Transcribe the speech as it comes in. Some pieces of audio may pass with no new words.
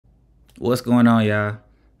What's going on, y'all?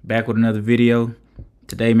 Back with another video.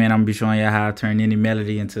 Today, man, I'm gonna be showing y'all how I turn any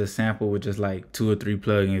melody into a sample with just like 2 or 3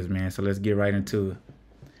 plugins, man. So let's get right into it.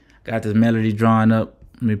 Got this melody drawn up.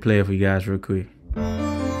 Let me play it for you guys real quick.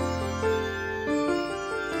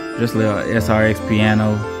 Just a little SRX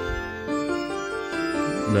piano,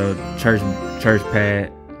 little church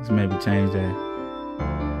pad. Let's maybe change that.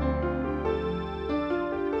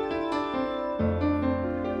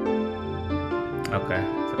 Okay,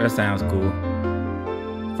 so that sounds cool.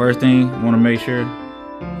 First thing, I want to make sure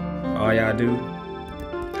all y'all do,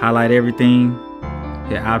 highlight everything,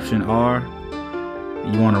 hit Option R.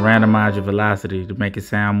 You want to randomize your velocity to make it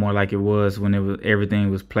sound more like it was when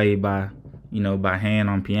everything was played by, by hand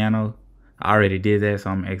on piano. I already did that, so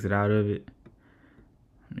I'm gonna exit out of it.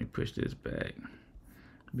 Let me push this back.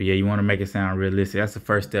 But yeah, you want to make it sound realistic. That's the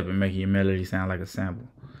first step in making your melody sound like a sample.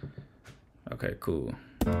 Okay, cool.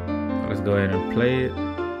 So let's go ahead and play it.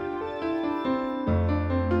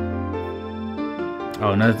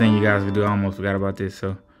 Oh, another thing you guys could do, I almost forgot about this.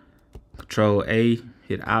 So Control A,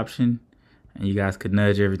 hit Option, and you guys could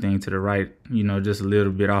nudge everything to the right, just a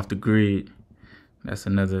little bit off the grid. That's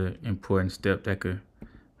another important step that could,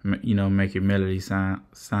 make your melody sound,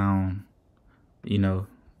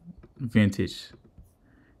 vintage.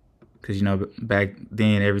 Because, back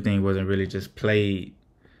then everything wasn't really just played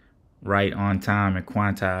right on time and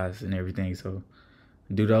quantized and everything. So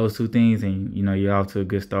do those two things and you're off to a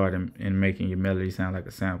good start in making your melody sound like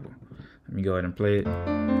a sample. Let me go ahead and play it.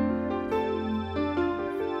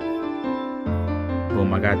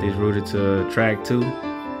 Boom, I got this rooted to track 2.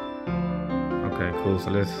 Okay, cool. So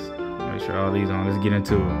let's make sure all these on. Let's get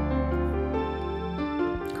into it.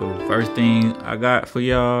 Cool. First thing I got for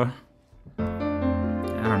y'all,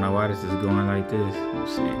 I don't know why this is going like this.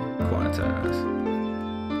 Let's see, quantize.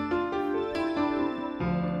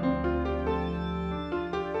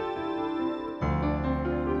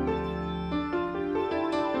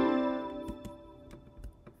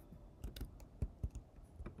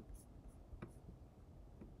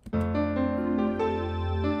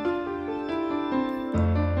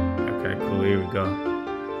 Okay, cool, here we go.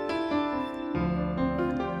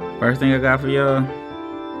 First thing I got for y'all,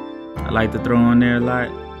 I like to throw on there a lot.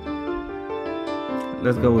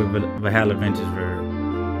 Let's go with Valhalla Vintage Verb.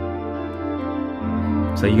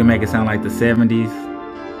 So you can make it sound like the 70s,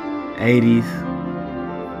 80s,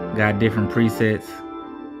 got different presets.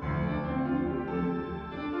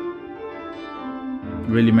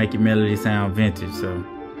 Really make your melody sound vintage, so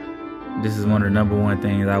this is one of the #1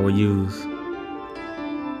 things I would use.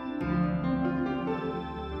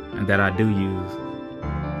 And that I do use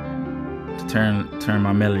to turn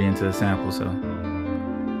my melody into a sample. So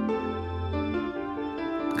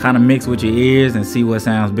kind of mix with your ears and see what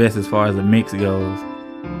sounds best as far as the mix goes.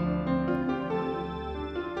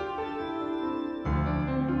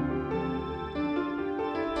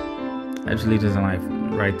 Actually, just like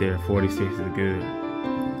right there, 46 is good.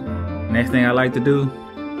 Next thing I like to do,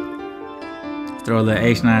 throw a little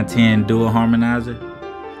H910 dual harmonizer.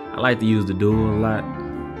 I like to use the dual a lot.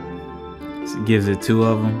 It gives it 2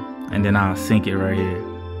 of them, and then I'll sync it right here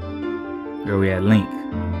where we at link.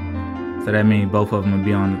 So that means both of them will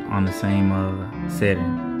be on the same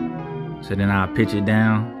setting. So then I'll pitch it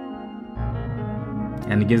down,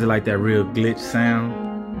 and it gives it like that real glitch sound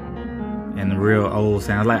and the real old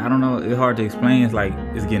sound. Like, I don't know, it's hard to explain. It's like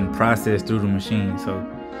it's getting processed through the machine, so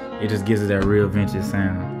it just gives it that real vintage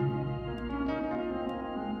sound.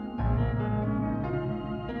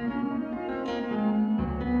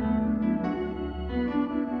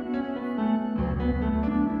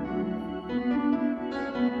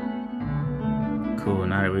 Cool,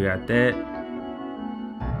 now that we got that,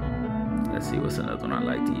 let's see what's another one I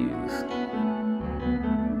like to use.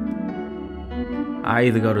 I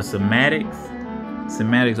either go to Cymatics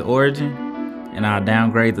Origin, and I'll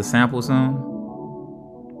downgrade the sample some.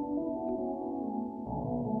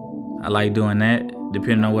 I like doing that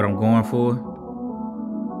depending on what I'm going for.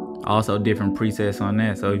 Also different presets on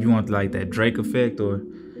that. So if you want like that Drake effect or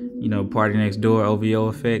Party Next Door OVO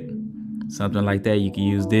effect, something like that, you can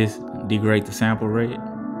use this, degrade the sample rate.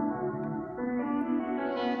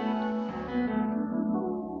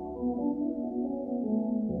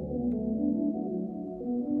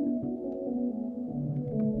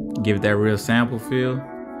 Give it that real sample feel.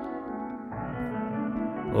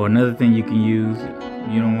 Or another thing you can use,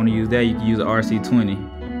 you don't want to use that, you can use the RC20.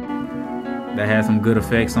 That has some good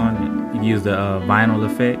effects on it. You can use the vinyl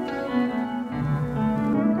effect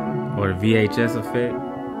or the VHS effect.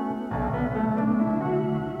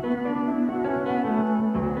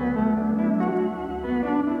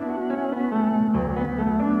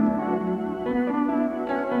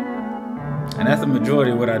 And that's the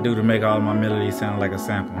majority of what I do to make all of my melodies sound like a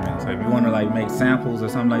sample, man. So if you want to like make samples or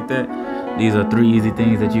something like that, these are 3 easy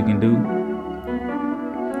things that you can do.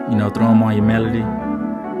 You know, throw them on your melody,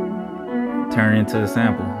 turn it into a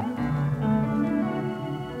sample.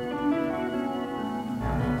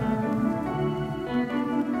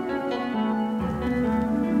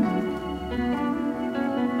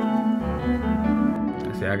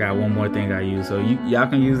 I got one more thing I use, so y'all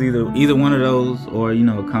can use either one of those, or you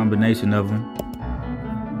know, a combination of them.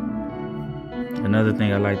 Another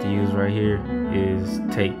thing I like to use right here is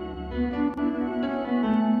tape.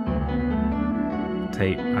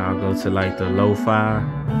 I'll go to like the lo-fi,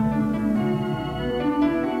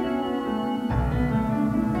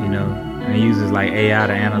 you know, and it uses like AI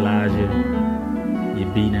to analyze your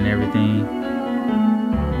beat and everything.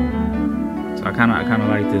 So I kind of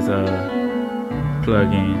like this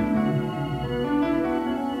plug-in,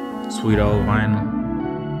 Sweet Old Vinyl.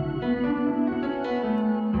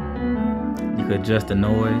 You could adjust the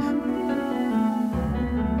noise.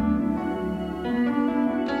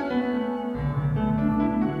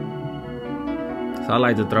 So I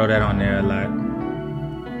like to throw that on there a lot.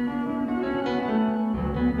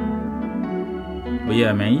 But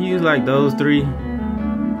yeah, man, you use like those 3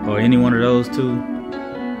 or any one of those 2.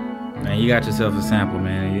 Man, you got yourself a sample,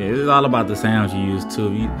 man. It's all about the sounds you use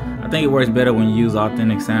too. I think it works better when you use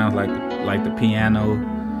authentic sounds like the piano,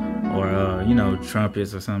 or you know,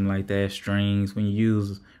 trumpets or something like that, strings. When you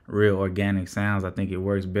use real organic sounds, I think it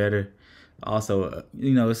works better. Also,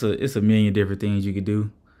 you know, it's a million different things you could do.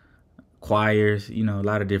 Choirs, you know, a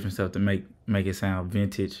lot of different stuff to make it sound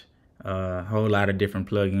vintage. A whole lot of different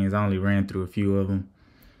plugins. I only ran through a few of them.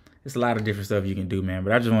 It's a lot of different stuff you can do, man.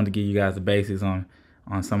 But I just wanted to give you guys the basics on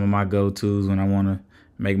some of my go-tos when I want to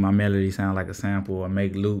make my melody sound like a sample, or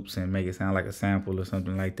make loops and make it sound like a sample or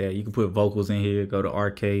something like that. You can put vocals in here, go to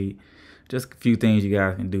arcade. Just a few things you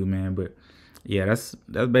guys can do, man. But yeah, that's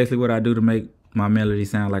basically what I do to make my melody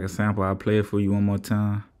sound like a sample. I'll play it for you one more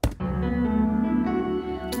time.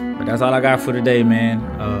 But that's all I got for today, man.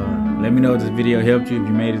 Let me know if this video helped you. If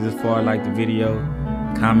you made it this far, like the video,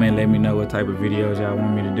 comment, let me know what type of videos y'all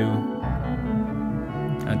want me to do.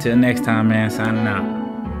 Until next time, man, signing out.